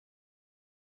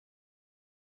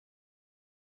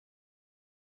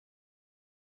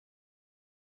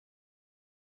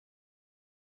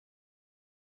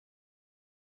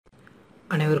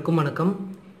அனைவருக்கும் வணக்கம்.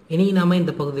 இனி நாம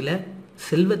இந்த பகுதியில்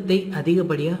செல்வத்தை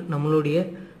அதிகப்படியாக நம்மளுடைய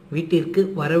வீட்டிற்கு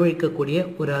வரவழைக்கக்கூடிய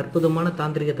ஒரு அற்புதமான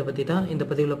தாந்திரிகத்தை பற்றி தான் இந்த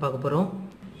பதிவில் பார்க்க போகிறோம்.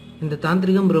 இந்த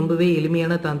தாந்திரிகம் ரொம்பவே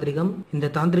எளிமையான தாந்திரிகம்.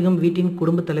 இந்த தாந்திரிகம் வீட்டின்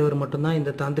குடும்ப தலைவர் மட்டும்தான்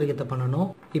இந்த தாந்திரிகத்தை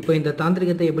பண்ணணும். இப்போ இந்த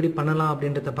தாந்திரிகத்தை எப்படி பண்ணலாம்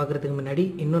அப்படின்றத பார்க்குறதுக்கு முன்னாடி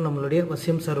இன்னும் நம்மளுடைய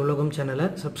வசியம் சர்வலோகம் சேனலை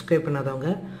சப்ஸ்கிரைப்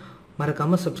பண்ணாதவங்க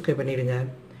மறக்காமல் சப்ஸ்கிரைப் பண்ணிடுங்க.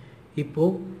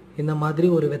 இப்போது இந்த மாதிரி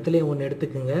ஒரு வெத்தலையை ஒன்று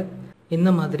எடுத்துக்கோங்க. இந்த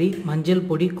மாதிரி மஞ்சள்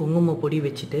பொடி குங்கும பொடி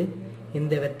வச்சுட்டு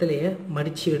இந்த வெத்தலையை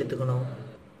மடித்து எடுத்துக்கணும்.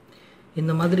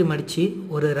 இந்த மாதிரி மடித்து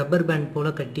ஒரு ரப்பர் பேண்ட் போல்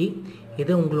கட்டி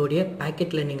இதை உங்களுடைய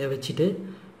பாக்கெட்டில் நீங்கள் வச்சுட்டு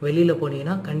வெளியில்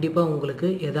போனீங்கன்னா கண்டிப்பாக உங்களுக்கு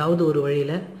ஏதாவது ஒரு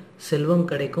வழியில் செல்வம்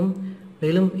கிடைக்கும்.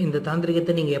 மேலும் இந்த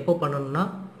தாந்திரிகத்தை நீங்கள் எப்போ பண்ணணும்னா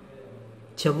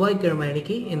செவ்வாய்க்கிழமை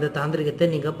அன்னைக்கு இந்த தாந்திரிகத்தை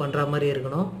நீங்கள் பண்ணுற மாதிரி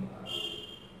இருக்கணும்.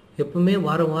 எப்பவுமே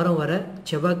வாரம் வர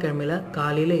செவ்வாய்க்கிழமையில்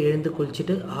காலையில் எழுந்து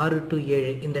குளிச்சுட்டு 6 to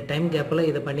 7 இந்த டைம் கேப்பில்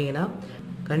இதை பண்ணிங்கன்னா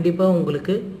கண்டிப்பாக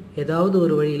உங்களுக்கு ஏதாவது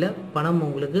ஒரு வழியில் பணம்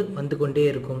உங்களுக்கு வந்து கொண்டே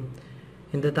இருக்கும்.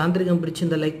 இந்த தாந்திரிகம் பிடிச்சி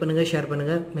லைக் பண்ணுங்கள், ஷேர்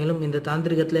பண்ணுங்கள். மேலும் இந்த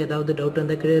தாந்திரிகத்தில் ஏதாவது டவுட்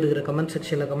இருந்தால் கீழே இருக்கிற கமெண்ட்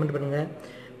செக்ஷனில் கமெண்ட் பண்ணுங்கள்.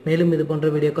 மேலும் இது போன்ற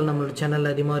வீடியோக்கள் நம்மளோட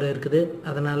சேனலில் அதிகமாக இருக்குது.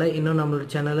 அதனால் இன்னும் நம்மளோட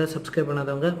சேனலை சப்ஸ்கிரைப்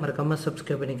பண்ணாதவங்க மறக்காமல்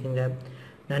சப்ஸ்கிரைப் பண்ணிக்கோங்க.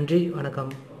 நன்றி,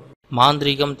 வணக்கம்.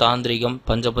 மாந்திரீகம், தாந்திரிகம்,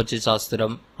 பஞ்சபட்சி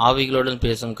சாஸ்திரம், ஆவிகளுடன்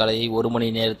பேசும் கலையை 1 மணி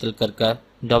நேரத்தில் கற்க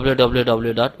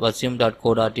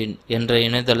www.vasiyam.co.in என்ற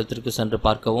இணையதளத்திற்கு சென்று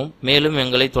பார்க்கவும். மேலும்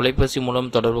எங்களை தொலைபேசி மூலம்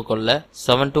தொடர்பு கொள்ள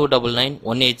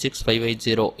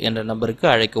 7299186580 என்ற நம்பருக்கு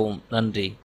அழைக்கவும். நன்றி.